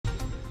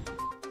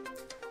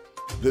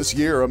This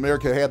year,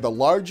 America had the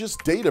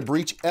largest data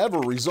breach ever,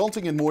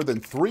 resulting in more than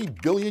 3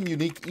 billion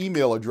unique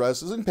email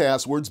addresses and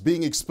passwords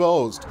being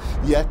exposed.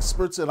 The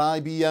experts at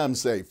IBM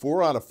say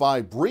 4 out of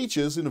 5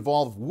 breaches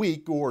involve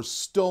weak or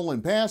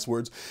stolen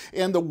passwords,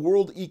 and the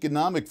World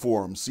Economic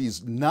Forum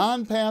sees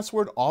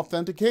non-password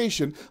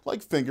authentication,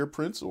 like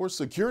fingerprints or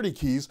security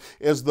keys,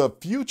 as the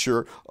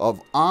future of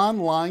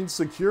online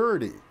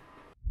security.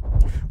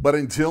 But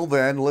until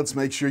then, let's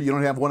make sure you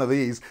don't have one of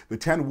these: the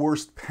 10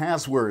 worst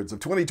passwords of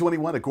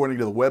 2021 according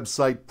to the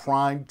website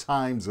Prime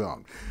Time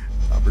Zone.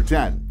 Number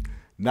 10,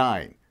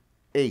 9,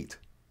 8,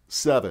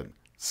 7,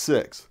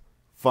 6,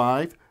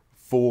 5,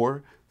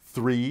 4,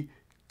 3,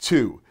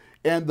 2.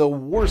 And the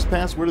worst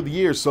password of the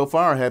year so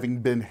far,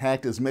 having been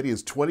hacked as many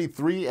as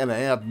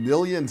 23.5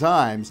 million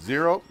times.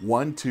 0,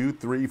 1, 2,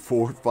 3,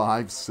 4,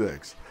 5,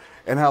 6.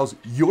 And how's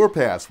your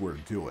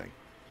password doing?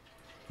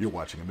 You're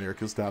watching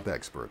America's Top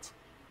Experts.